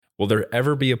will there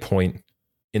ever be a point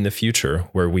in the future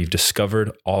where we've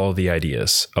discovered all the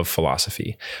ideas of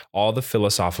philosophy, all the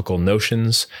philosophical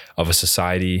notions of a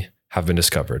society have been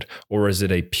discovered? Or is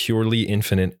it a purely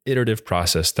infinite iterative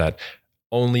process that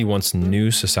only once new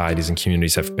societies and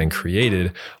communities have been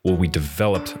created will we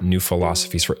develop new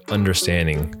philosophies for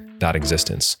understanding that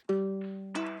existence?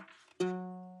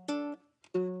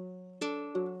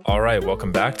 All right,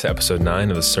 welcome back to episode 9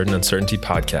 of the Certain Uncertainty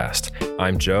podcast.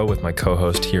 I'm Joe with my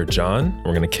co-host here, John.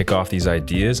 We're going to kick off these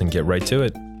ideas and get right to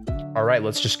it. All right,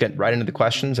 let's just get right into the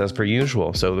questions as per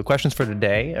usual. So the questions for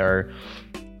today are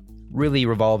really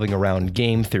revolving around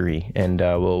game theory, and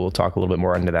we'll talk a little bit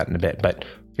more into that in a bit. But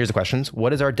here's the questions.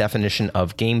 What is our definition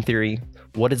of game theory?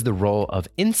 What is the role of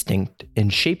instinct in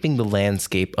shaping the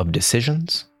landscape of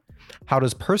decisions? How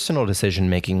does personal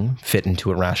decision-making fit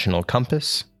into a rational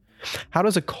compass? How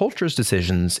does a culture's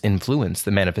decisions influence the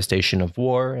manifestation of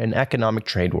war and economic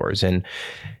trade wars? And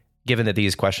given that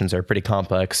these questions are pretty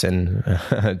complex and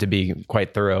to be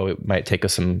quite thorough, it might take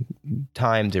us some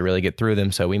time to really get through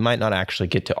them. So we might not actually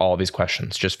get to all of these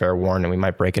questions, just fair warning, and we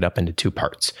might break it up into 2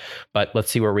 parts. But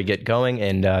let's see where we get going.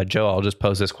 And Joe, I'll just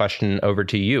pose this question over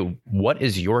to you. What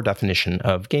is your definition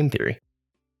of game theory?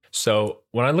 So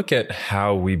when I look at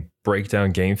how we break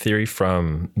down game theory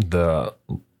from the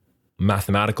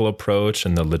mathematical approach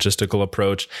and the logistical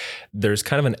approach, there's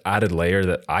kind of an added layer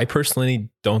that I personally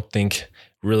don't think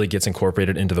really gets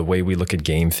incorporated into the way we look at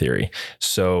game theory.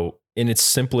 So in its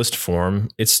simplest form,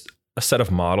 it's a set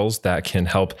of models that can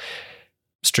help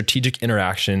strategic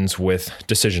interactions with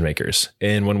decision makers.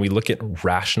 And when we look at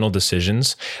rational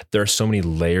decisions, there are so many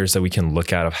layers that we can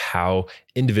look at of how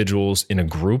individuals in a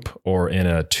group or in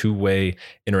a two-way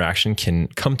interaction can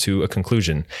come to a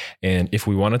conclusion. And if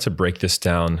we wanted to break this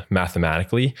down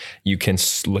mathematically, you can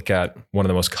look at one of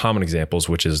the most common examples,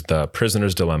 which is the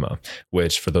prisoner's dilemma,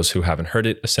 which, for those who haven't heard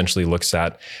it, essentially looks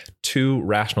at 2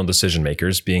 rational decision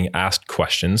makers being asked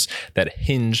questions that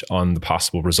hinge on the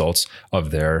possible results of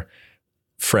their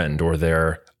friend or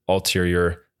their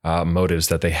ulterior motives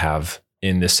that they have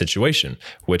in this situation,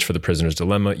 which for the prisoner's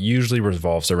dilemma usually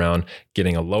revolves around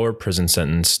getting a lower prison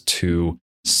sentence to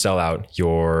sell out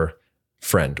your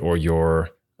friend or your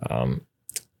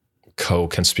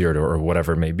co-conspirator or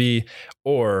whatever it may be,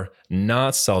 or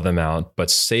not sell them out, but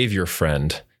save your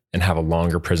friend and have a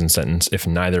longer prison sentence if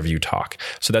neither of you talk.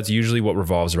 So that's usually what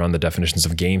revolves around the definitions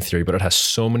of game theory, but it has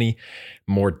so many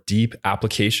more deep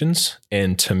applications.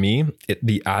 And to me,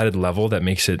 the added level that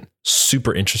makes it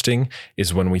super interesting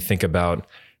is when we think about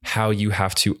how you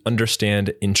have to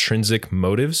understand intrinsic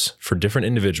motives for different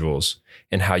individuals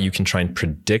and how you can try and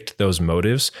predict those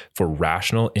motives for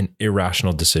rational and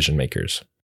irrational decision makers.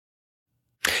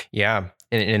 Yeah.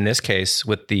 In this case,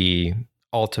 with the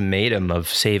ultimatum of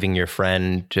saving your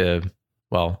friend,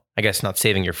 well, I guess not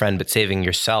saving your friend, but saving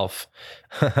yourself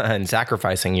and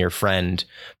sacrificing your friend.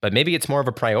 But maybe it's more of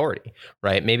a priority,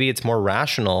 right? Maybe it's more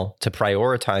rational to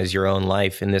prioritize your own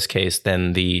life in this case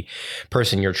than the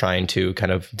person you're trying to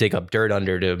kind of dig up dirt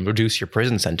under to reduce your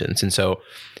prison sentence. And so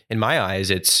in my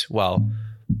eyes, it's, well,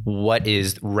 what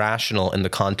is rational in the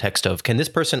context of, can this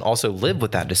person also live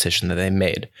with that decision that they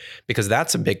made? Because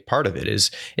that's a big part of it,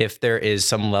 is if there is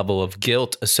some level of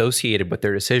guilt associated with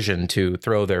their decision to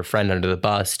throw their friend under the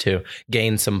bus to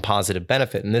gain some positive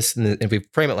benefit. And this, if we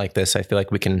frame it like this, I feel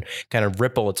like we can kind of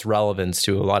ripple its relevance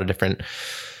to a lot of different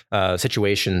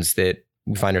situations that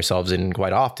we find ourselves in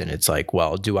quite often. It's like,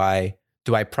 well, do I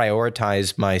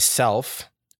prioritize myself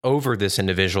over this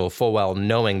individual, full well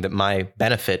knowing that my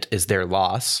benefit is their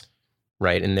loss,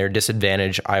 right? And their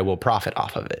disadvantage, I will profit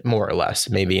off of it, more or less,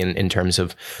 maybe in terms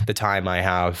of the time I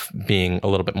have being a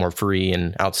little bit more free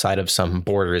and outside of some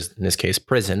borders, in this case,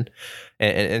 prison.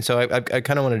 And so I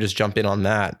kind of want to just jump in on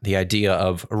that, the idea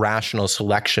of rational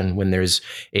selection when there's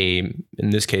in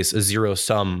this case, a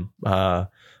zero-sum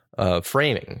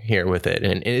framing here with it.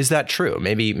 And is that true?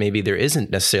 Maybe there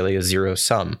isn't necessarily a zero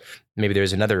sum. Maybe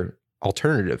there's another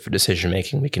alternative for decision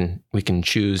making. We can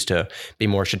choose to be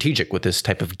more strategic with this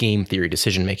type of game theory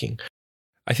decision making.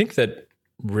 I think that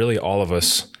really all of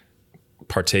us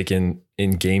partake in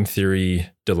game theory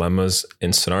dilemmas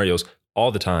and scenarios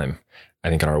all the time.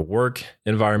 I think in our work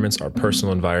environments, our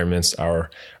personal environments, our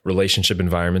relationship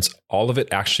environments, all of it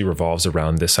actually revolves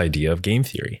around this idea of game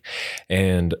theory.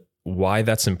 And why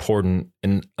that's important,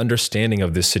 and understanding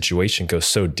of this situation goes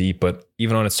so deep, but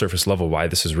even on its surface level, why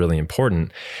this is really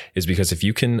important is because if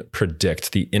you can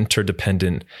predict the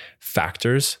interdependent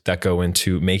factors that go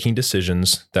into making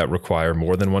decisions that require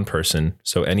more than one person,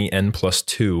 so any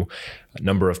n+2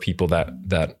 number of people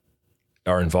that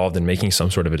are involved in making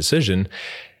some sort of a decision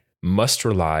must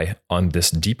rely on this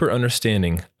deeper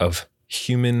understanding of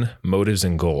human motives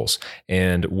and goals.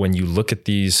 And when you look at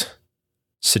these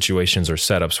situations or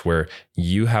setups where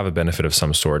you have a benefit of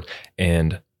some sort,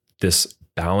 and this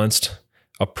balanced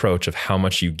approach of how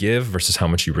much you give versus how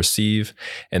much you receive,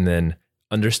 and then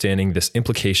understanding this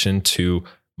implication to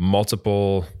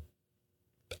multiple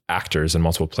actors and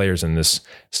multiple players in this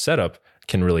setup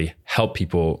can really help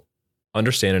people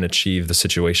understand and achieve the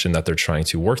situation that they're trying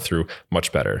to work through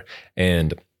much better.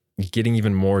 And getting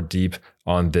even more deep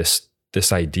on this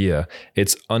idea,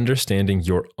 it's understanding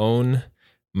your own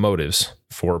motives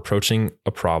for approaching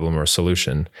a problem or a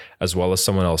solution, as well as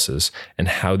someone else's, and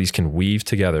how these can weave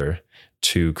together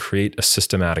to create a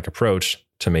systematic approach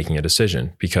to making a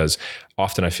decision. Because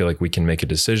often I feel like we can make a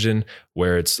decision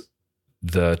where it's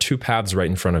the two paths right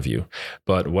in front of you.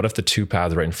 But what if the two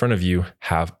paths right in front of you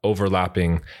have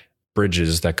overlapping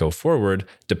bridges that go forward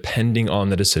depending on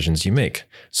the decisions you make?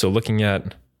 So looking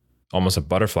at almost a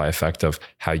butterfly effect of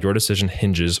how your decision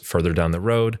hinges further down the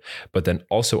road, but then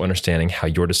also understanding how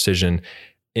your decision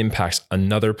impacts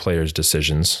another player's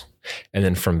decisions. And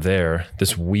then from there,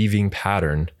 this weaving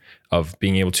pattern of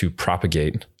being able to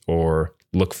propagate or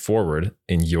look forward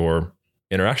in your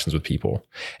interactions with people.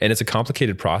 And it's a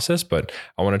complicated process, but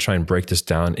I want to try and break this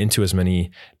down into as many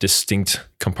distinct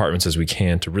compartments as we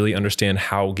can to really understand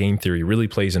how game theory really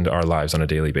plays into our lives on a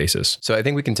daily basis. So I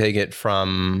think we can take it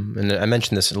from, and I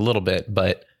mentioned this a little bit,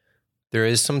 but there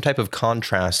is some type of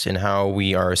contrast in how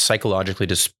we are psychologically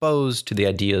disposed to the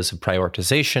ideas of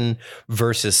prioritization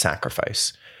versus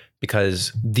sacrifice.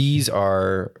 Because these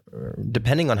are,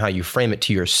 depending on how you frame it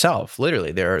to yourself,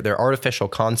 literally, they're artificial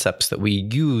concepts that we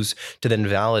use to then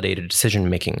validate a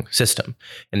decision-making system.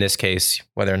 In this case,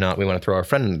 whether or not we want to throw our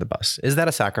friend under the bus. Is that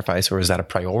a sacrifice or is that a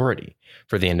priority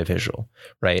for the individual,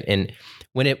 right? And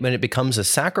when it becomes a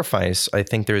sacrifice, I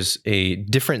think there's a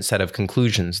different set of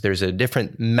conclusions. There's a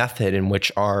different method in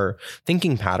which our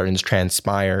thinking patterns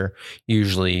transpire,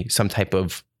 usually some type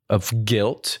of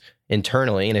guilt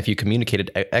internally. And if you communicate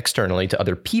it externally to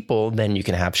other people, then you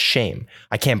can have shame.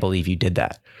 I can't believe you did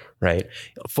that, right?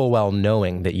 Full well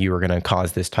knowing that you were going to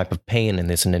cause this type of pain in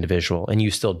this individual, and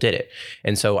you still did it.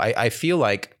 And so I feel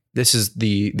like this is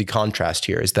the contrast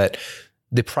here, is that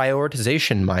the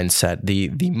prioritization mindset,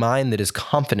 the mind that is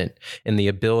confident in the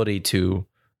ability to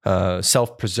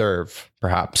self-preserve,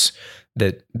 perhaps,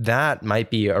 that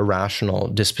might be a rational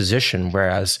disposition,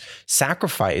 whereas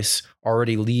sacrifice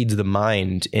already leads the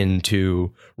mind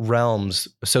into realms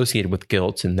associated with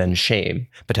guilt and then shame,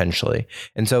 potentially.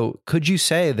 And so could you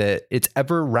say that it's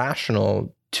ever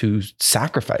rational to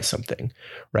sacrifice something,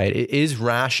 right? Is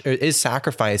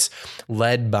sacrifice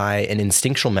led by an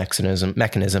instinctual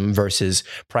mechanism versus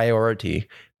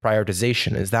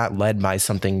prioritization? Is that led by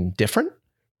something different,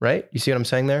 right? You see what I'm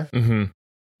saying there? Mm-hmm.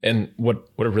 And what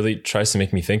it really tries to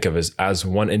make me think of is, as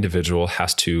one individual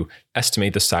has to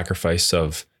estimate the sacrifice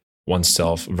of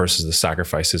oneself versus the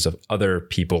sacrifices of other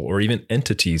people or even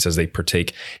entities as they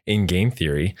partake in game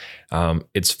theory,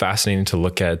 it's fascinating to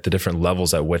look at the different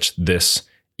levels at which this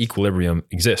equilibrium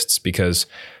exists. Because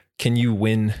can you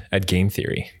win at game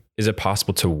theory? Is it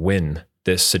possible to win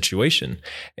this situation?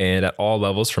 And at all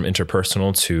levels, from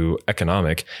interpersonal to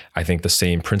economic, I think the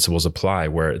same principles apply,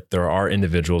 where there are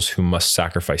individuals who must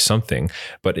sacrifice something,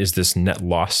 but is this net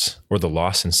loss or the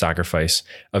loss in sacrifice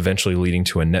eventually leading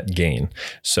to a net gain?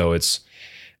 So it's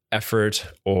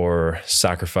effort or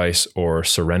sacrifice or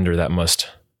surrender that must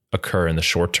occur in the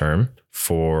short term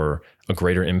for a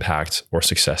greater impact or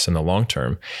success in the long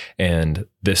term. And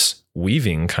this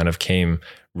weaving kind of came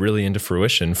really into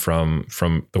fruition from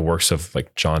the works of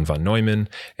like John von Neumann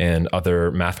and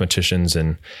other mathematicians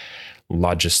and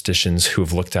logisticians who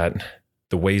have looked at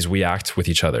the ways we act with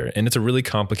each other. And it's a really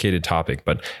complicated topic,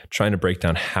 but trying to break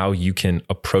down how you can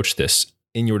approach this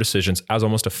in your decisions as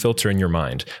almost a filter in your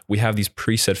mind. We have these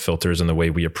preset filters in the way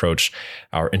we approach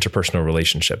our interpersonal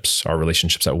relationships, our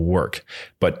relationships at work.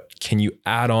 But can you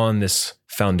add on this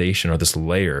foundation or this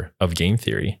layer of game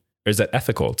theory? Or is that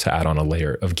ethical to add on a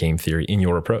layer of game theory in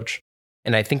your approach?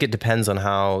 And I think it depends on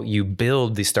how you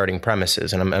build the starting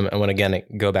premises. And I want to again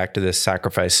go back to this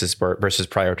sacrifices versus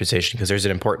prioritization, because there's an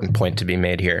important point to be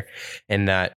made here, in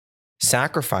that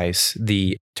sacrifice,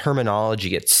 the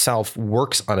terminology itself,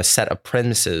 works on a set of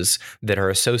premises that are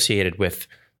associated with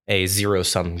a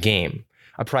zero-sum game.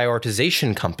 A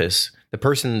prioritization compass, the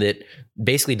person that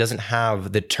basically doesn't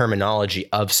have the terminology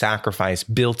of sacrifice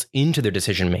built into their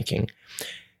decision-making,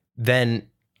 then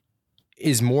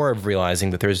is more of realizing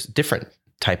that there's different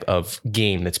type of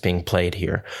game that's being played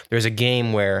here. There's a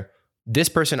game where this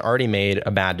person already made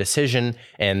a bad decision,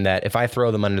 and that if I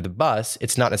throw them under the bus,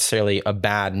 it's not necessarily a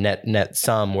bad net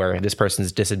sum where this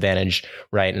person's disadvantaged,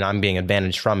 right, and I'm being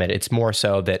advantaged from it. It's more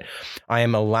so that I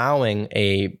am allowing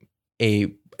a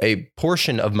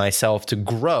portion of myself to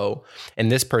grow,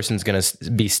 and this person's going to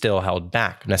be still held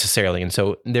back necessarily. And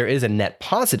so there is a net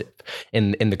positive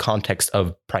in the context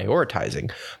of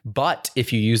prioritizing. But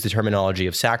if you use the terminology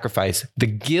of sacrifice, the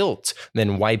guilt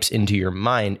then wipes into your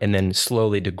mind and then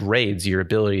slowly degrades your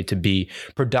ability to be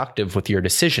productive with your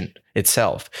decision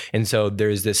itself. And so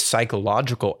there's this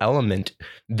psychological element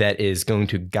that is going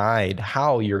to guide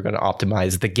how you're going to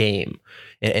optimize the game.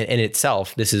 In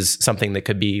itself, this is something that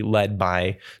could be led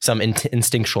by some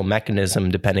instinctual mechanism,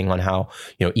 depending on how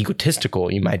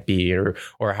egotistical you might be,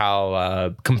 or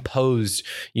how composed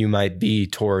you might be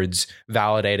towards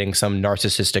validating some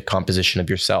narcissistic composition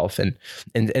of yourself.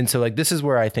 And so like this is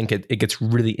where I think it gets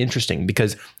really interesting,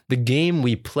 because the game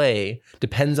we play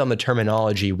depends on the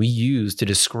terminology we use to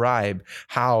describe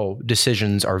how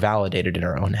decisions are validated in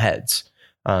our own heads.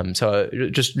 So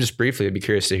just briefly, I'd be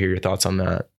curious to hear your thoughts on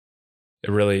that. It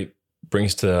really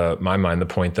brings to my mind the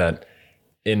point that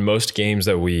in most games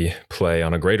that we play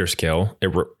on a greater scale, it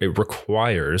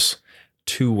requires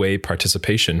two-way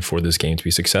participation for this game to be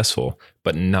successful,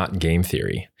 but not game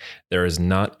theory. There is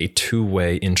not a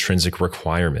two-way intrinsic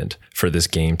requirement for this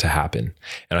game to happen.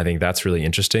 And I think that's really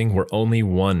interesting, where only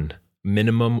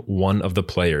minimum one of the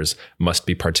players must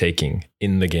be partaking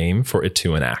in the game for it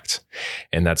to enact.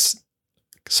 And that's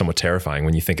somewhat terrifying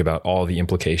when you think about all the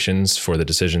implications for the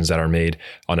decisions that are made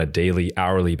on a daily,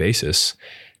 hourly basis,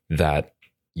 that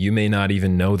you may not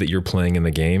even know that you're playing in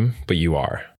the game, but you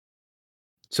are.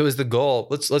 So is the goal,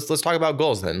 let's talk about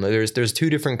goals then. There's two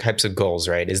different types of goals,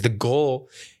 right? Is the goal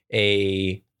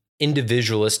a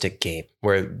individualistic game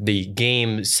where the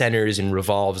game centers and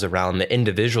revolves around the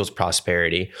individual's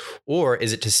prosperity? Or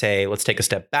is it to say, let's take a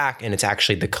step back and it's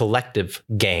actually the collective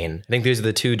gain? I think these are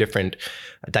the two different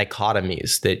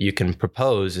dichotomies that you can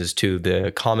propose as to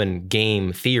the common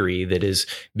game theory that is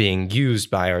being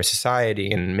used by our society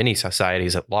and many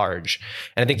societies at large.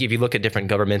 And I think if you look at different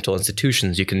governmental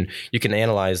institutions, you can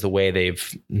analyze the way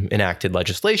they've enacted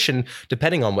legislation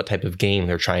depending on what type of game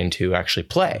they're trying to actually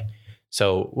play.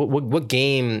 So what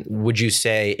game would you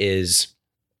say is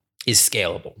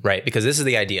scalable, right? Because this is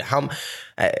the idea.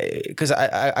 Because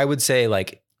I would say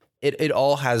like it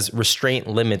all has restraint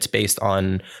limits based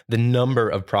on the number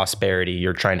of prosperity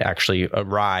you're trying to actually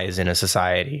rise in a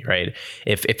society, right?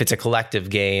 If it's a collective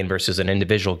gain versus an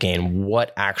individual gain,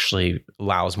 what actually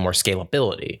allows more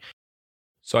scalability?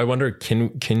 So I wonder,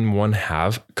 can one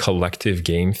have collective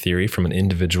game theory from an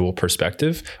individual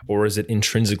perspective, or is it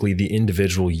intrinsically the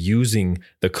individual using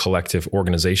the collective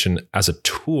organization as a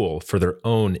tool for their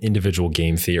own individual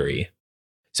game theory?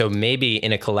 So maybe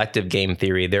in a collective game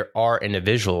theory, there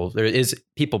is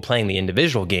people playing the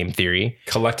individual game theory.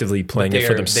 Collectively playing it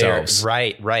for themselves.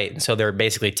 Right. And so they're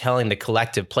basically telling the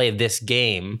collective, play this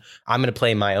game. I'm going to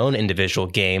play my own individual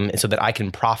game so that I can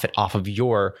profit off of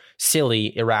your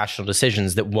silly, irrational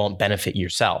decisions that won't benefit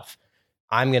yourself.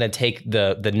 I'm going to take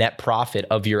the net profit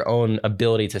of your own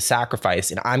ability to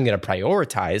sacrifice, and I'm going to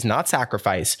prioritize, not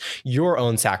sacrifice, your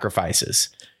own sacrifices,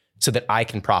 so that I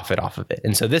can profit off of it.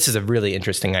 And so this is a really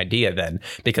interesting idea then,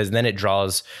 because then it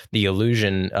draws the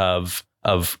illusion of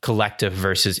collective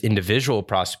versus individual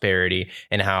prosperity,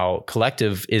 and how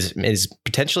collective is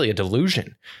potentially a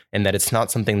delusion, and that it's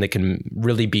not something that can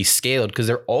really be scaled, because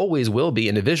there always will be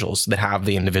individuals that have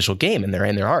the individual game in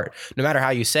their heart. No matter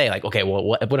how you say like, okay, well,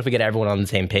 what if we get everyone on the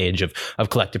same page of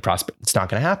collective prosperity? It's not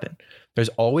going to happen. There's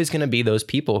always going to be those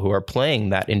people who are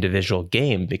playing that individual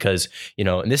game because,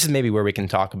 and this is maybe where we can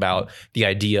talk about the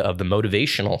idea of the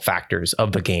motivational factors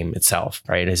of the game itself,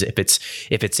 right? As if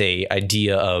it's a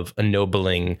idea of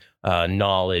ennobling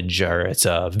knowledge, or it's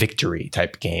a victory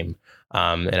type game.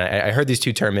 And I heard these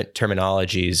two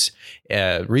terminologies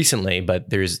recently, but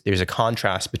there's a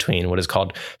contrast between what is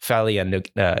called philia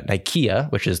Nikeia,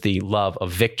 which is the love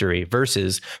of victory,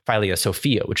 versus philia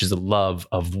Sophia, which is the love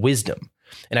of wisdom.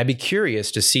 And I'd be curious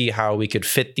to see how we could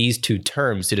fit these two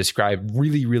terms to describe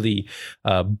really, really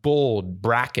bold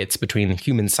brackets between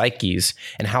human psyches,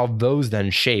 and how those then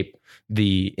shape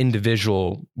the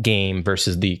individual game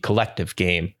versus the collective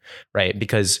game, right?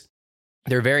 Because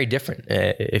they're very different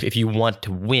if you want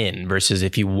to win versus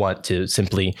if you want to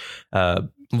simply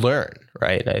learn,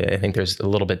 right? I think there's a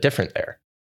little bit different there.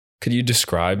 Could you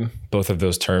describe both of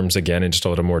those terms again in just a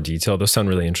little more detail? Those sound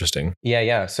really interesting.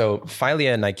 Yeah. So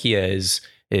philia Nikeia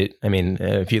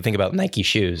If you think about Nike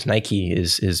shoes, Nike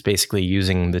is basically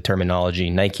using the terminology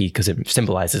Nike because it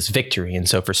symbolizes victory. And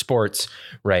so for sports,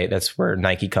 right, that's where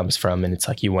Nike comes from. And it's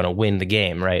like you want to win the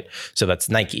game, right? So that's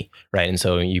Nike, right? And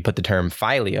so you put the term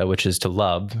philia, which is to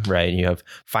love, right? You have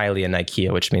philia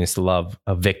Nikeia, which means to love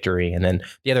of victory. And then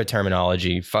the other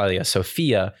terminology, philia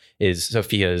Sophia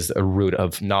is a root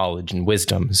of knowledge and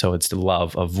wisdom. So it's the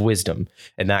love of wisdom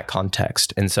in that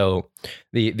context. And so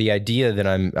the idea that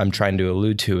I'm trying to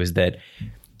allude to is that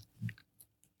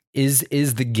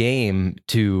is the game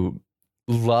to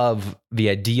love the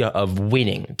idea of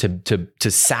winning,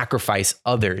 to sacrifice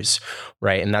others,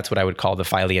 right? And that's what I would call the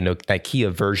philia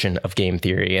Nikeia version of game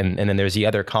theory. And then there's the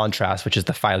other contrast, which is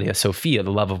the philia Sophia,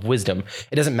 the love of wisdom.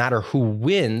 It doesn't matter who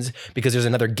wins because there's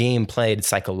another game played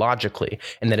psychologically.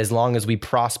 And that as long as we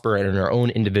prosper in our own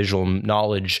individual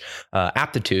knowledge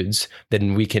aptitudes,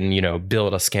 then we can,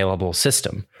 build a scalable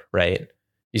system, right?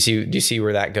 Do you see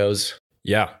where that goes?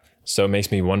 Yeah. So it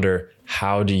makes me wonder,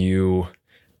 how do you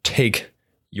take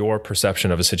your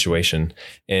perception of a situation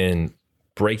and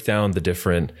break down the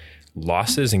different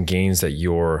losses and gains that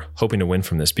you're hoping to win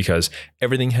from this? Because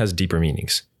everything has deeper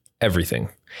meanings, everything.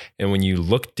 And when you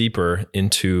look deeper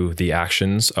into the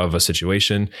actions of a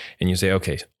situation and you say,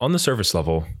 okay, on the surface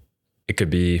level, it could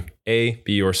be A,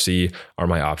 B, or C are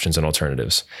my options and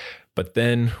alternatives. But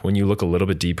then when you look a little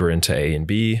bit deeper into A and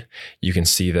B, you can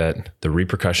see that the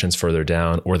repercussions further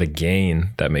down, or the gain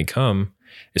that may come,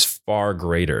 is far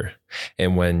greater.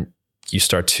 And when you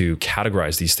start to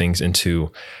categorize these things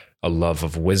into a love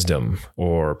of wisdom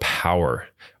or power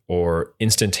or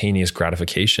instantaneous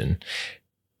gratification,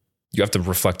 you have to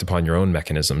reflect upon your own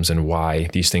mechanisms and why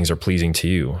these things are pleasing to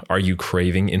you. Are you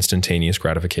craving instantaneous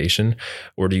gratification,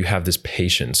 or do you have this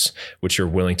patience, which you're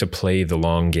willing to play the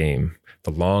long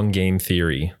game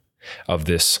theory of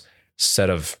this set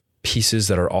of pieces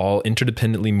that are all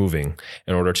interdependently moving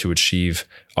in order to achieve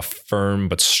a firm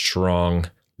but strong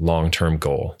long-term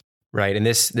goal? Right. And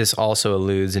this also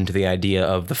alludes into the idea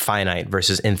of the finite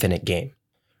versus infinite game.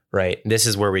 Right. This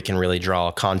is where we can really draw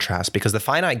a contrast, because the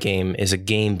finite game is a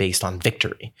game based on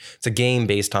victory. It's a game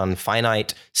based on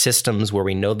finite systems where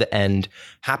we know the end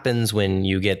happens when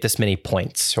you get this many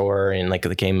points, or in like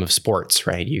the game of sports,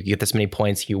 right? You get this many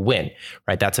points, you win,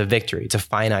 right? That's a victory. It's a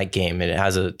finite game. It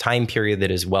has a time period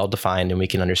that is well defined and we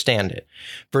can understand it,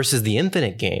 versus the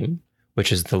infinite game,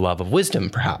 which is the love of wisdom,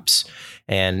 perhaps.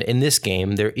 And in this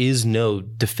game, there is no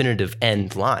definitive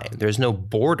end line. There's no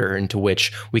border into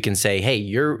which we can say, hey,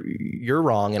 you're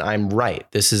wrong and I'm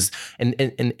right. This is and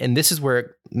this is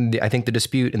where I think the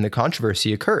dispute and the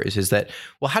controversy occurs, is that,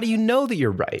 well, how do you know that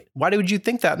you're right? Why would you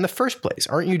think that in the first place?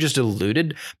 Aren't you just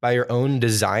deluded by your own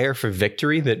desire for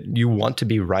victory, that you want to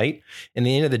be right? In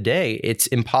the end of the day, it's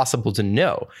impossible to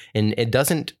know. And it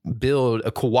doesn't build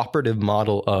a cooperative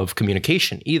model of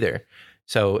communication either.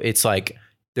 So it's like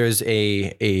there's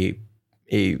a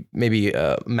maybe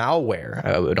a malware.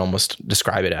 I would almost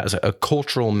describe it as a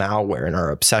cultural malware in our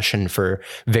obsession for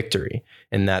victory,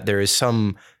 and that there is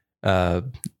some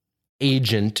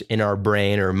agent in our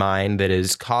brain or mind that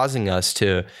is causing us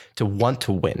to want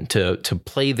to win, to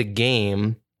play the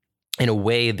game in a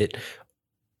way that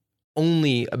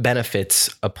only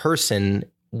benefits a person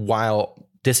while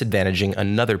disadvantaging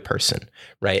another person,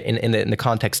 right? In the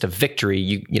context of victory,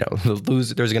 you know,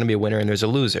 there's going to be a winner and there's a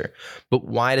loser. But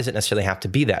why does it necessarily have to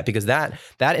be that? Because that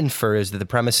infers that the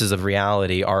premises of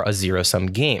reality are a zero-sum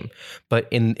game. But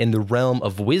in the realm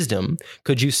of wisdom,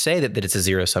 could you say that it's a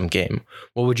zero-sum game?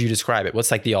 What would you describe it?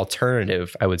 What's like the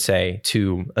alternative, I would say,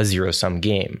 to a zero-sum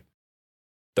game?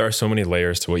 There are so many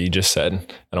layers to what you just said, and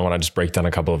I want to just break down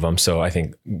a couple of them. So I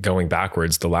think going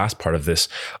backwards, the last part of this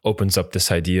opens up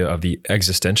this idea of the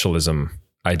existentialism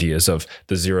ideas of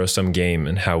the zero-sum game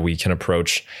and how we can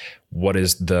approach what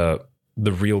is the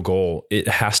real goal. It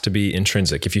has to be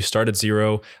intrinsic. If you start at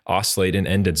zero, oscillate, and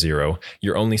end at zero,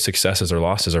 your only successes or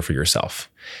losses are for yourself.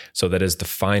 So that is the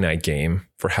finite game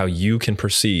for how you can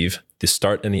perceive the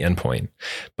start and the end point.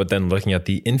 But then looking at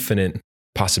the infinite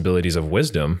possibilities of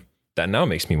wisdom, that now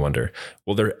makes me wonder,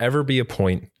 will there ever be a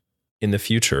point in the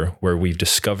future where we've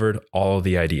discovered all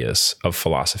the ideas of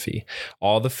philosophy,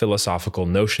 all the philosophical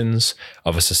notions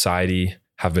of a society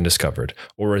have been discovered?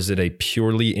 Or is it a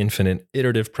purely infinite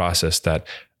iterative process that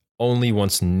only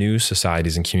once new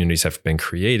societies and communities have been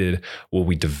created will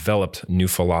we develop new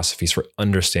philosophies for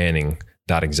understanding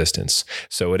that existence?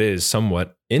 So it is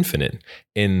somewhat infinite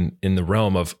in the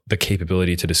realm of the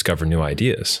capability to discover new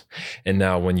ideas. And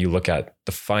now when you look at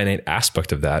the finite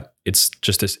aspect of that, it's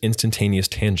just this instantaneous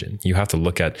tangent. You have to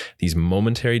look at these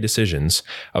momentary decisions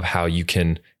of how you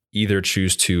can either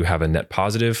choose to have a net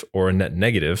positive or a net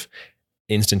negative,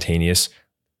 instantaneous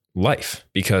life,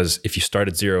 because if you start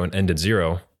at zero and end at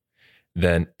zero,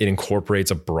 then it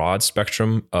incorporates a broad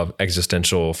spectrum of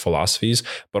existential philosophies,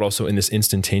 but also in this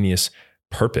instantaneous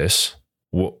purpose.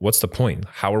 What's the point?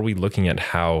 How are we looking at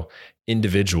how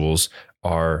individuals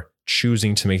are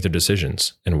choosing to make their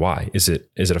decisions, and why? Is it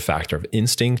a factor of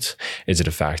instinct? Is it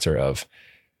a factor of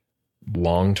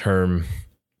long-term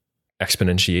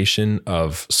exponentiation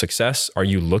of success? Are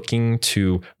you looking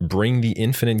to bring the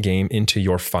infinite game into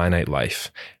your finite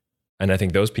life? And I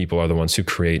think those people are the ones who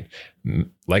create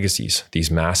legacies, these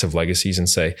massive legacies, and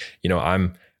say,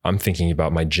 I'm thinking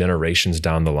about my generations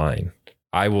down the line.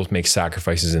 I will make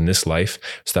sacrifices in this life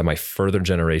so that my further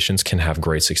generations can have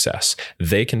great success.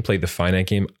 They can play the finite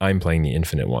game. I'm playing the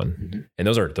infinite one. Mm-hmm. And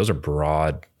those are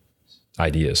broad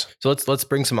ideas. So let's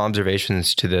bring some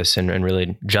observations to this and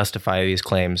really justify these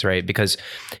claims, right? Because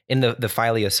in the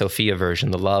Philia Sophia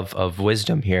version, the love of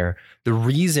wisdom here, the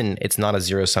reason it's not a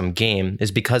zero-sum game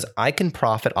is because I can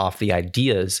profit off the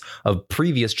ideas of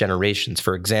previous generations.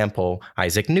 For example,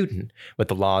 Isaac Newton. With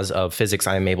the laws of physics,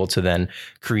 I am able to then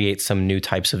create some new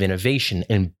types of innovation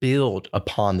and build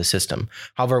upon the system.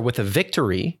 However, with a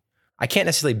victory, I can't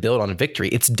necessarily build on a victory.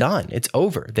 It's done. It's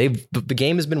over. The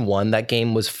game has been won. That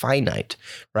game was finite,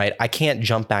 right? I can't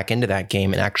jump back into that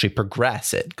game and actually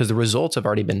progress it because the results have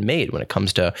already been made when it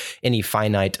comes to any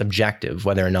finite objective,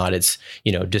 whether or not it's,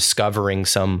 discovering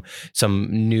some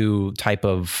new type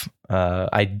of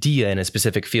idea in a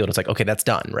specific field. It's like, okay, that's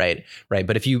done, right?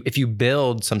 But if you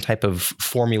build some type of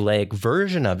formulaic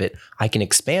version of it, I can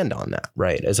expand on that,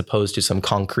 right? As opposed to some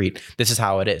concrete, this is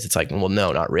how it is. It's like, well,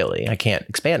 no, not really. I can't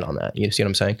expand on that. You see what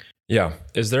I'm saying? Yeah.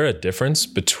 Is there a difference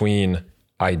between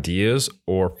ideas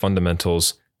or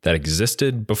fundamentals that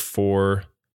existed before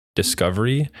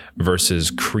discovery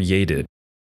versus created?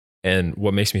 And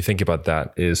what makes me think about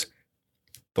that is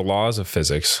the laws of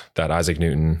physics that Isaac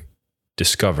Newton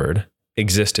discovered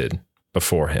existed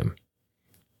before him.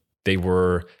 They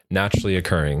were naturally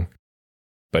occurring,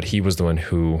 but he was the one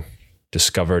who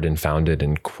discovered and founded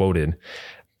and quoted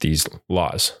these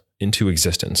laws into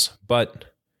existence. But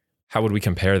how would we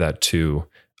compare that to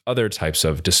other types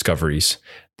of discoveries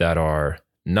that are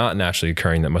not naturally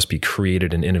occurring, that must be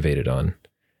created and innovated on?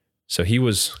 So he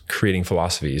was creating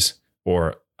philosophies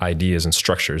or ideas and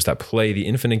structures that play the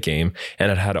infinite game,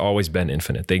 and it had always been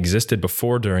infinite. They existed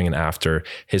before, during, and after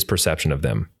his perception of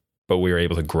them, but we are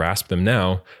able to grasp them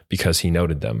now because he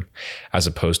noted them, as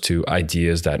opposed to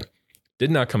ideas that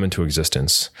did not come into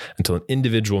existence until an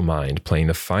individual mind playing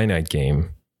the finite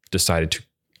game decided to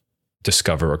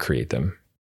discover or create them.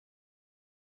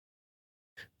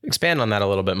 Expand on that a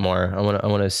little bit more. I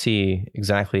want to see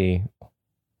exactly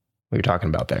what you're talking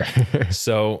about there.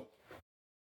 So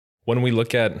when we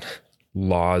look at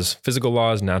laws, physical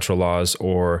laws, natural laws,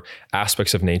 or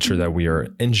aspects of nature that we are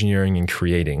engineering and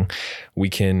creating, we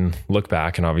can look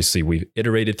back, and obviously we've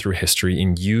iterated through history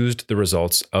and used the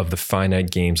results of the finite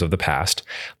games of the past,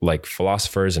 like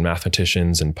philosophers and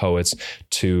mathematicians and poets,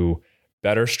 to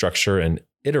better structure and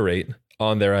iterate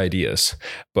on their ideas.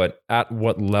 But at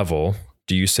what level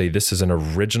do you say this is an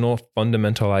original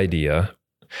fundamental idea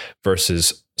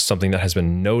versus something that has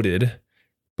been noted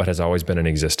but has always been in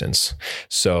existence?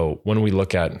 So when we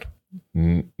look at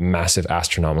massive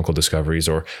astronomical discoveries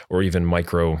or even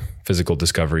micro physical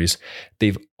discoveries,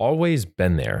 they've always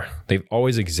been there. They've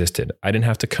always existed. I didn't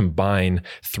have to combine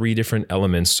 3 different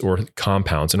elements or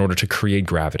compounds in order to create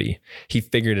gravity. He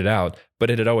figured it out, but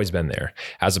it had always been there,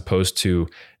 as opposed to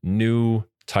new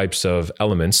types of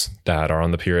elements that are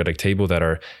on the periodic table that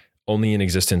are only in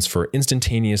existence for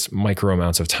instantaneous micro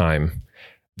amounts of time.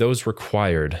 Those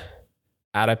required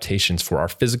adaptations for our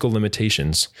physical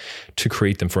limitations to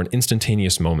create them for an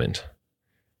instantaneous moment.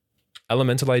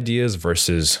 Elemental ideas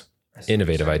versus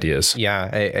innovative ideas. Yeah,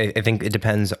 I think it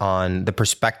depends on the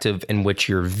perspective in which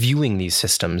you're viewing these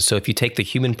systems. So if you take the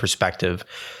human perspective,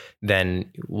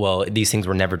 then, well, these things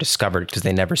were never discovered because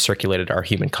they never circulated our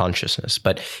human consciousness.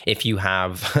 But if you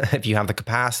have the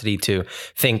capacity to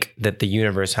think that the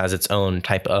universe has its own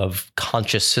type of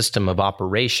conscious system of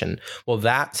operation, well,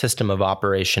 that system of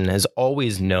operation has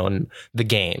always known the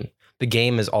game. The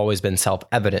game has always been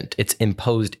self-evident. It's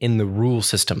imposed in the rule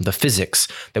system, the physics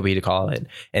that we call it.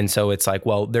 And so it's like,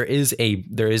 well, there is a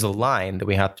line that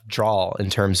we have to draw in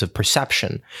terms of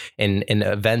perception in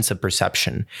events of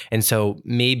perception. And so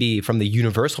maybe from the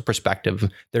universal perspective,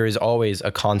 there is always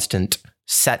a constant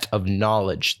set of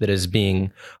knowledge that is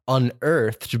being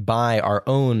unearthed by our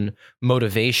own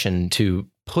motivation to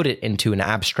put it into an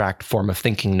abstract form of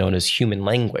thinking known as human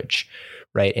language.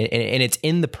 Right. And it's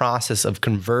in the process of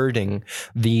converting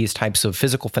these types of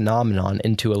physical phenomenon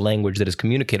into a language that is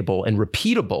communicatable and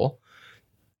repeatable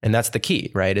And that's the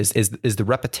key, right? Is the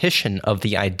repetition of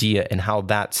the idea and how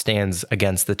that stands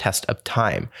against the test of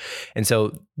time. And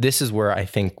so this is where I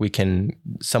think we can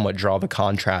somewhat draw the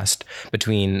contrast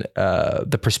between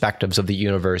the perspectives of the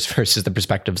universe versus the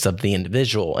perspectives of the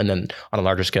individual, and then on a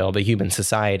larger scale, the human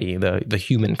society, the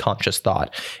human conscious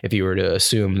thought. If you were to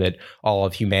assume that all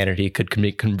of humanity could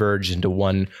converge into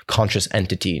one conscious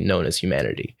entity known as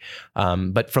humanity,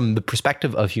 but from the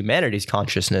perspective of humanity's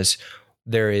consciousness,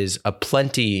 there is a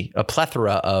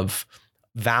plethora of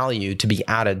value to be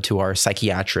added to our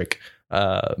psychiatric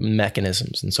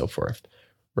mechanisms and so forth,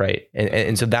 right?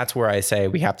 And so that's where I say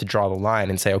we have to draw the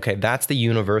line and say, okay, that's the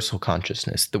universal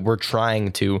consciousness that we're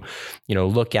trying to,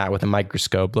 look at with a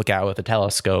microscope, look at with a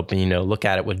telescope, and, look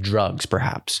at it with drugs,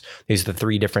 perhaps. These are the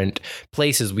three different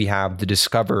places we have to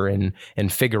discover and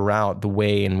figure out the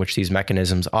way in which these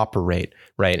mechanisms operate,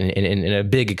 right? In a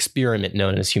big experiment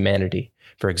known as humanity,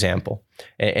 for example.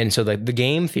 And so the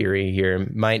game theory here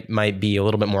might be a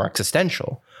little bit more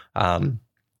existential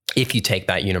if you take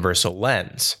that universal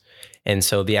lens. And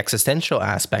so the existential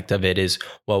aspect of it is,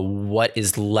 well, what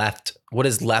is left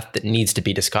that needs to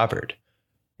be discovered?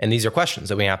 And these are questions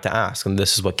that we have to ask. And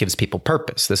this is what gives people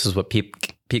purpose. This is what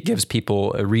gives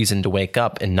people a reason to wake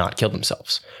up and not kill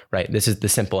themselves, right? This is the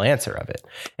simple answer of it.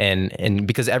 And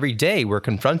because every day we're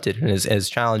confronted, and as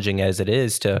challenging as it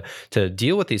is to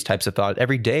deal with these types of thoughts,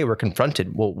 every day we're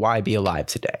confronted, well, why be alive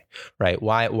today, right?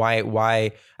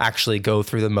 Why actually go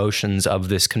through the motions of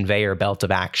this conveyor belt of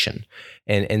action?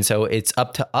 And so it's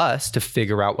up to us to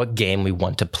figure out what game we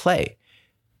want to play.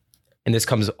 And this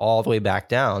comes all the way back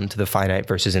down to the finite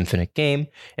versus infinite game,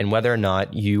 and whether or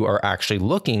not you are actually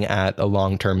looking at a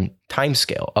long-term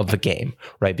timescale of the game,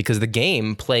 right? Because the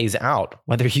game plays out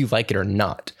whether you like it or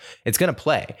not. It's going to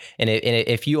play. And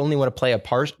if you only want to play a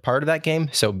part of that game,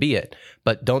 so be it.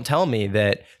 But don't tell me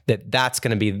that's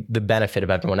going to be the benefit of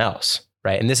everyone else.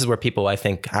 Right. And this is where people, I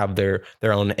think, have their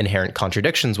own inherent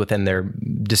contradictions within their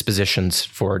dispositions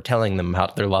for telling them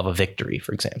about their love of victory,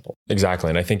 for example. Exactly.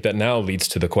 And I think that now leads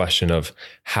to the question of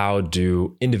how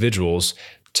do individuals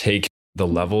take the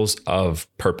levels of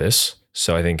purpose?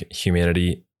 So I think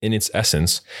humanity in its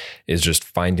essence is just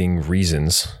finding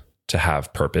reasons to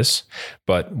have purpose.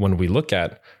 But when we look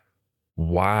at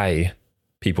why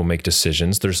people make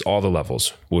decisions, there's all the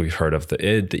levels. We've heard of the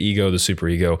id, the ego, the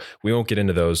superego. We won't get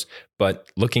into those,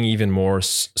 but looking even more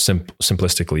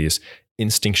simplistically is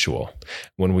instinctual.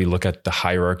 When we look at the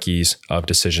hierarchies of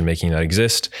decision-making that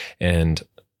exist and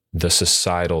the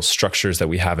societal structures that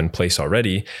we have in place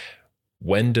already,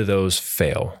 when do those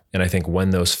fail? And I think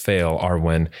when those fail are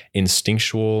when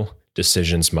instinctual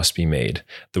decisions must be made.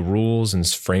 The rules and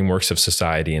frameworks of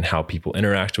society and how people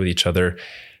interact with each other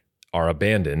are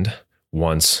abandoned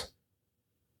once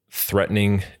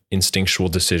threatening instinctual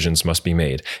decisions must be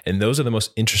made. And those are the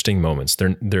most interesting moments.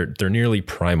 They're nearly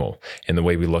primal in the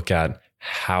way we look at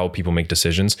how people make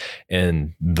decisions,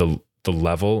 and the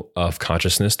level of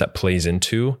consciousness that plays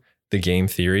into the game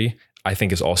theory, I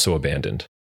think, is also abandoned.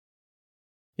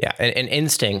 Yeah, and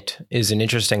instinct is an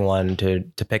interesting one to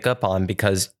pick up on,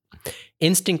 because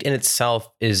instinct in itself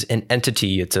is an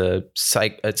entity. It's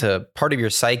a part of your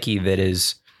psyche that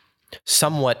is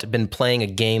somewhat been playing a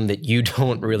game that you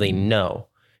don't really know.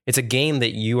 It's a game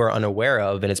that you are unaware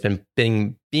of, and it's been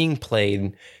being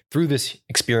played through this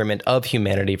experiment of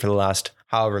humanity for the last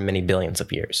however many billions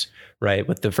of years, right?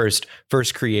 With the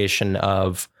first creation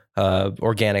of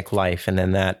organic life, and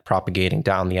then that propagating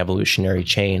down the evolutionary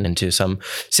chain into some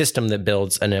system that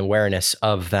builds an awareness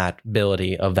of that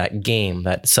ability, of that game,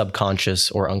 that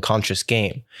subconscious or unconscious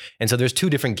game. And so there's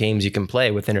two different games you can play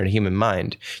within a human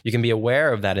mind. You can be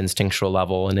aware of that instinctual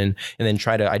level, and then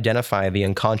try to identify the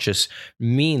unconscious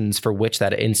means for which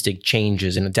that instinct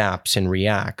changes and adapts and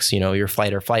reacts. Your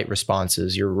fight or flight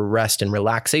responses, your rest and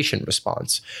relaxation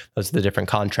response. Those are the different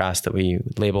contrasts that we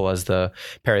label as the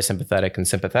parasympathetic and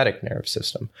sympathetic nerve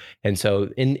system. And so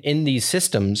in these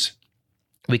systems,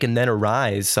 we can then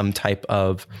arise some type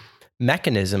of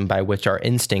mechanism by which our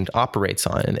instinct operates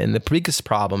on. And the biggest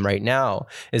problem right now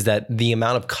is that the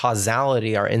amount of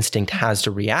causality our instinct has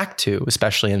to react to,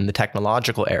 especially in the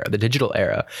technological era, the digital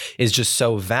era, is just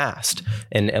so vast.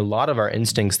 And a lot of our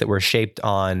instincts that were shaped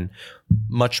on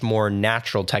much more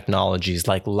natural technologies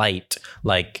like light,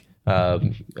 like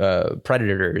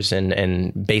predators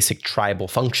and basic tribal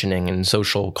functioning and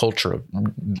social culture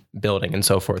building and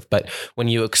so forth. But when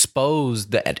you expose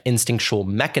that instinctual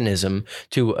mechanism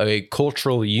to a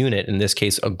cultural unit, in this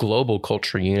case, a global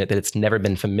cultural unit that it's never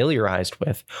been familiarized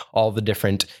with, all the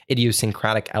different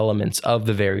idiosyncratic elements of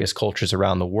the various cultures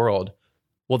around the world,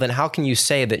 well, then how can you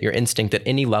say that your instinct at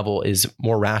any level is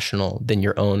more rational than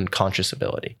your own conscious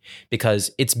ability? Because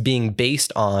it's being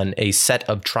based on a set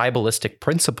of tribalistic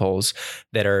principles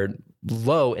that are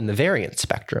low in the variance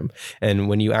spectrum. And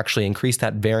when you actually increase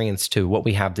that variance to what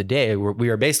we have today, we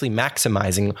are basically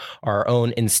maximizing our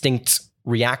own instincts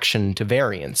reaction to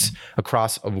variance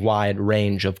across a wide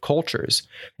range of cultures.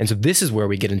 And so this is where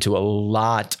we get into a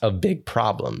lot of big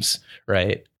problems,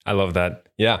 right? I love that.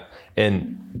 Yeah.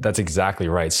 And that's exactly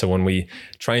right. So when we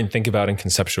try and think about and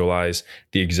conceptualize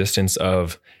the existence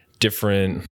of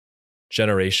different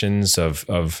generations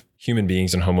of human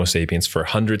beings and Homo sapiens for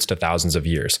hundreds to thousands of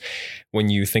years, when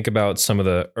you think about some of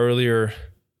the earlier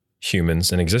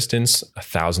humans in existence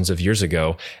thousands of years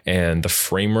ago and the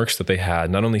frameworks that they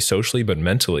had, not only socially, but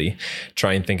mentally,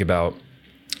 try and think about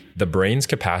the brain's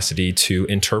capacity to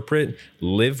interpret,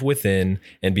 live within,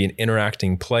 and be an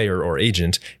interacting player or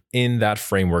agent in that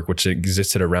framework which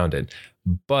existed around it.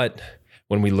 But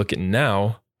when we look at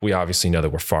now, we obviously know that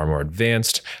we're far more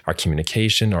advanced. Our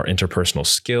communication, our interpersonal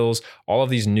skills, all of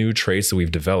these new traits that we've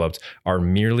developed are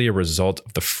merely a result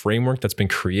of the framework that's been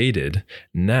created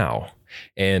now.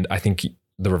 And I think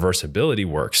the reversibility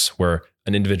works, where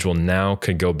an individual now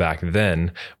could go back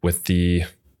then with the,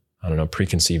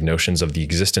 preconceived notions of the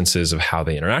existences of how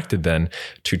they interacted then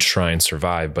to try and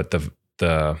survive. But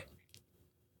the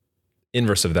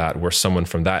inverse of that, where someone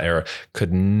from that era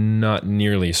could not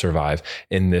nearly survive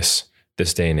in this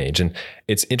day and age. And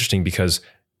it's interesting because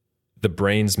the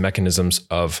brain's mechanisms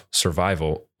of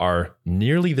survival are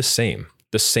nearly the same.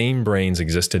 The same brains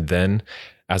existed then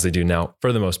as they do now,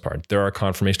 for the most part. There are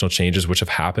conformational changes which have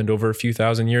happened over a few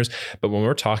thousand years, but when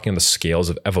we're talking on the scales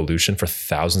of evolution for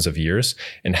thousands of years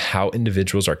and how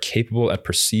individuals are capable at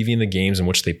perceiving the games in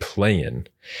which they play in,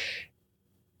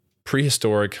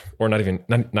 prehistoric, or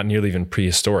not nearly even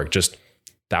prehistoric, just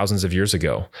thousands of years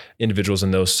ago, individuals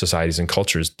in those societies and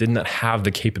cultures did not have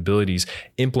the capabilities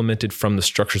implemented from the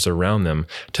structures around them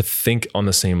to think on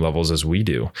the same levels as we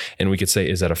do. And we could say,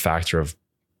 is that a factor of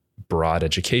broad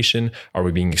education? Are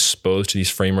we being exposed to these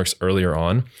frameworks earlier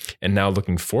on? And now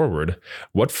looking forward,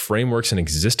 what frameworks and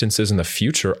existences in the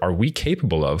future are we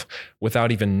capable of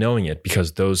without even knowing it?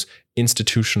 Because those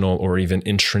institutional or even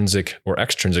intrinsic or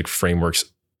extrinsic frameworks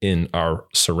in our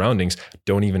surroundings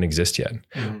don't even exist yet.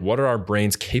 Mm-hmm. What are our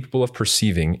brains capable of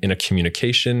perceiving in a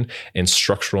communication and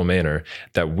structural manner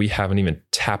that we haven't even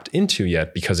tapped into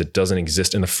yet because it doesn't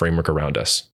exist in the framework around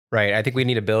us? Right. I think we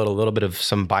need to build a little bit of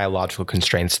some biological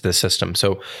constraints to the system.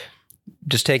 So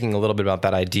just taking a little bit about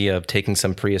that idea of taking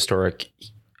some prehistoric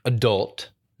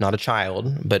adult, not a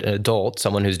child, but an adult,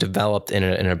 someone who's developed in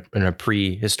a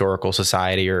prehistorical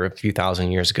society or a few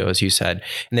thousand years ago, as you said,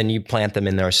 and then you plant them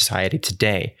in their society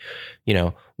today,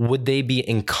 would they be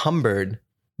encumbered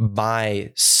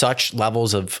by such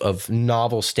levels of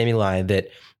novel stimuli that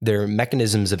their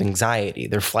mechanisms of anxiety,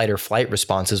 their fight or flight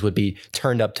responses would be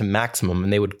turned up to maximum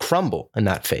and they would crumble in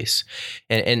that face?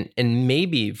 And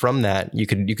maybe from that, you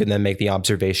could then make the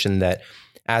observation that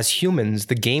as humans,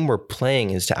 the game we're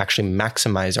playing is to actually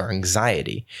maximize our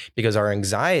anxiety, because our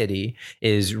anxiety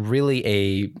is really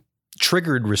a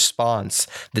triggered response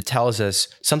that tells us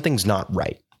something's not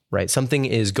right. Right? Something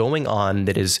is going on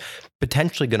that is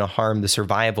potentially going to harm the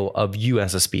survival of you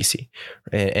as a species.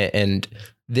 And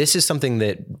this is something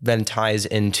that then ties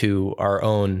into our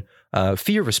own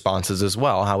fear responses as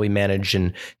well, how we manage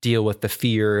and deal with the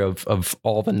fear of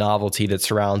all the novelty that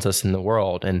surrounds us in the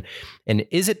world. And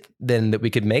is it then that we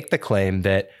could make the claim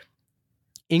that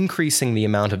increasing the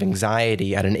amount of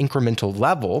anxiety at an incremental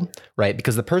level, right?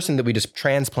 Because the person that we just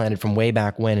transplanted from way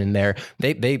back when in there,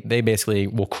 they basically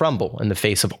will crumble in the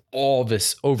face of all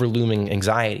this overlooming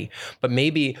anxiety. But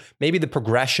maybe the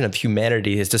progression of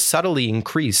humanity is to subtly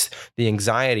increase the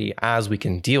anxiety as we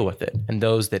can deal with it. And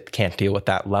those that can't deal with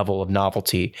that level of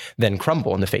novelty then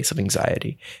crumble in the face of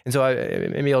anxiety. And so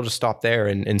maybe I'll just stop there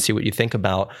and see what you think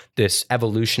about this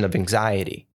evolution of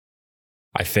anxiety.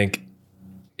 I think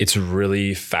it's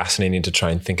really fascinating to try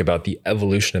and think about the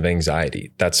evolution of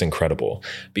anxiety. That's incredible,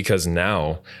 because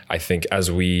now I think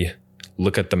as we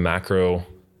look at the macro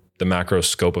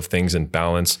scope of things and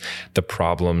balance the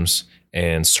problems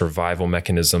and survival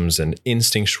mechanisms and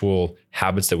instinctual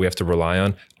habits that we have to rely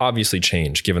on obviously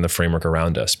change given the framework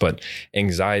around us. But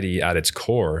anxiety at its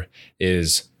core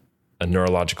is a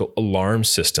neurological alarm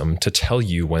system to tell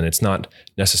you when it's not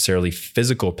necessarily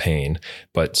physical pain,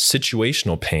 but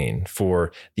situational pain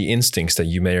for the instincts that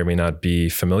you may or may not be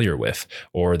familiar with,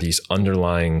 or these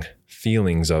underlying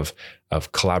feelings of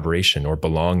collaboration or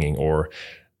belonging or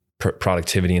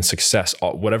productivity and success,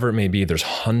 whatever it may be. There's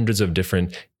hundreds of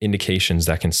different indications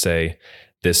that can say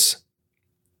this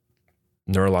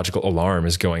neurological alarm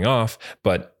is going off,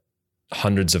 but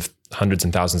hundreds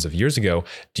and thousands of years ago,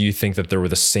 do you think that there were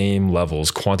the same levels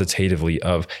quantitatively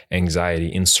of anxiety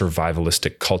in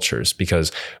survivalistic cultures?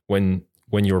 Because when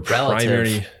you're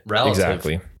relative.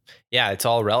 Exactly. Yeah, it's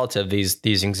all relative.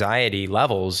 These anxiety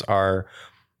levels are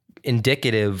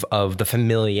indicative of the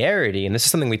familiarity. And this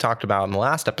is something we talked about in the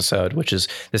last episode, which is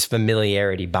this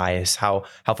familiarity bias, how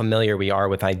familiar we are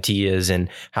with ideas and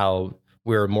how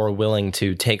we're more willing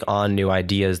to take on new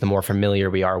ideas the more familiar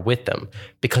we are with them,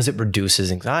 because it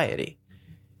reduces anxiety.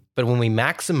 But when we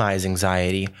maximize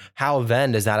anxiety, how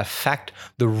then does that affect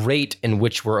the rate in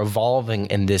which we're evolving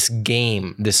in this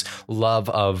game, this love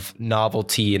of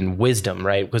novelty and wisdom,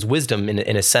 right? Because wisdom,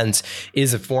 in a sense,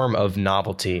 is a form of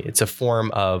novelty. It's a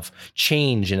form of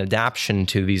change and adaptation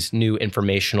to these new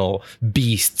informational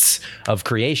beasts of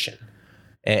creation.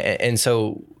 And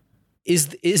so is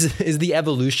the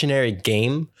evolutionary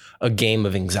game a game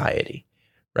of anxiety,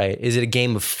 right? Is it a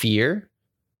game of fear?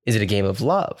 Is it a game of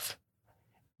love?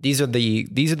 These are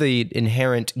the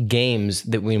inherent games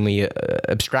that when we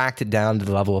abstract it down to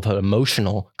the level of an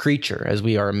emotional creature, as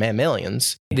we are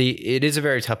mammalians, it is a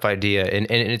very tough idea. And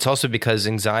it's also because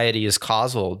anxiety is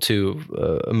causal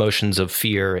to emotions of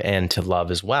fear and to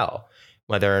love as well.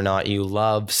 Whether or not you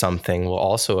love something will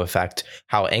also affect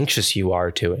how anxious you are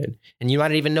to it. And you might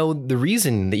not even know the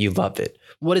reason that you love it.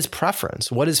 What is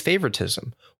preference? What is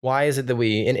favoritism? Why is it that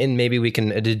and maybe we can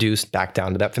deduce back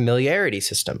down to that familiarity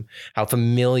system. How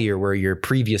familiar were your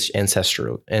previous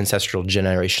ancestral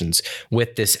generations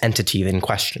with this entity in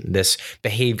question, this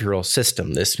behavioral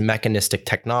system, this mechanistic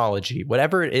technology,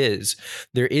 whatever it is,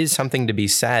 there is something to be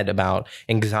said about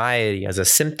anxiety as a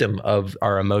symptom of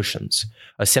our emotions,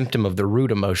 a symptom of the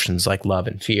root emotions like love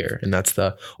and fear. And that's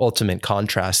the ultimate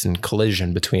contrast and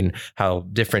collision between how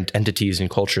different entities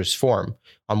and cultures form.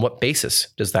 On what basis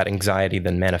does that anxiety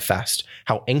then manifest?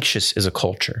 How anxious is a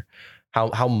culture?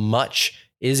 How much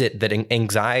is it that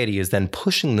anxiety is then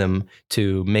pushing them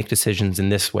to make decisions in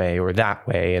this way or that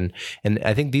way? And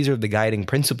I think these are the guiding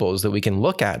principles that we can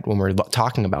look at when we're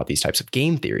talking about these types of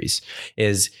game theories.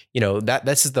 Is, that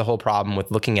this is the whole problem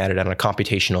with looking at it on a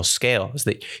computational scale, is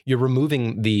that you're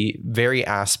removing the very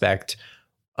aspect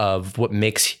of what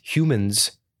makes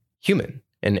humans human.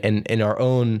 And in our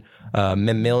own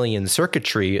mammalian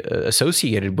circuitry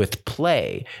associated with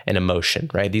play and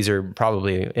emotion, right? These are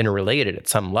probably interrelated at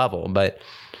some level, but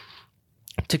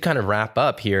to kind of wrap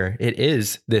up here, it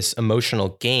is this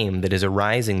emotional game that is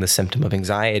arising the symptom of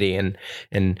anxiety.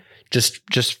 And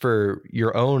just for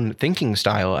your own thinking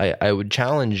style, I would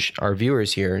challenge our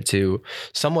viewers here to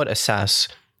somewhat assess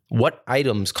what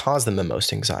items cause them the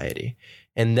most anxiety,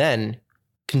 and then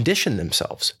condition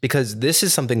themselves, because this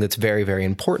is something that's very, very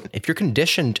important. If you're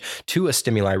conditioned to a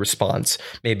stimuli response,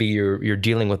 maybe you're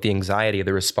dealing with the anxiety of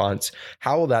the response,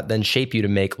 how will that then shape you to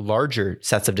make larger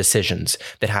sets of decisions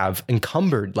that have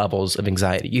encumbered levels of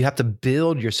anxiety? You have to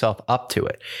build yourself up to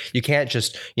it. You can't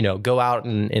just, go out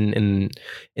in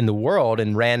the world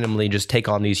and randomly just take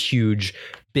on these huge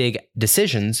big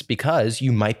decisions, because you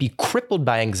might be crippled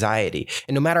by anxiety.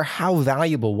 And no matter how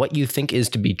valuable what you think is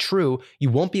to be true, you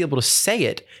won't be able to say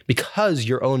it because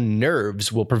your own nerves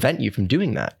will prevent you from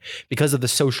doing that, because of the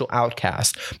social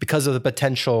outcast, because of the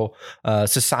potential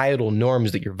societal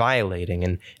norms that you're violating.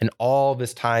 And all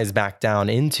this ties back down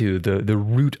into the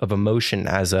root of emotion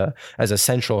as a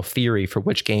central theory for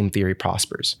which game theory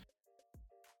prospers.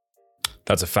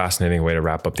 That's a fascinating way to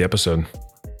wrap up the episode.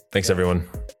 Thanks, everyone.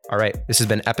 All right. This has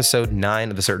been episode 9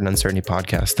 of the Certain Uncertainty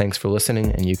podcast. Thanks for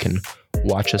listening, and you can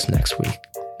watch us next week.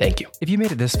 Thank you. If you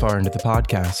made it this far into the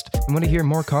podcast and want to hear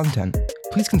more content,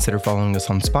 please consider following us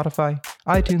on Spotify,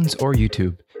 iTunes, or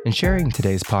YouTube, and sharing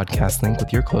today's podcast link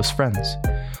with your close friends.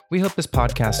 We hope this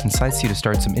podcast incites you to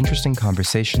start some interesting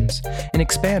conversations and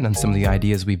expand on some of the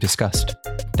ideas we've discussed.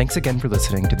 Thanks again for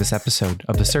listening to this episode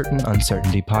of the Certain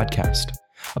Uncertainty podcast,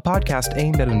 a podcast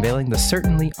aimed at unveiling the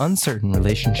certainly uncertain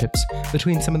relationships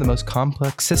between some of the most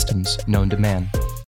complex systems known to man.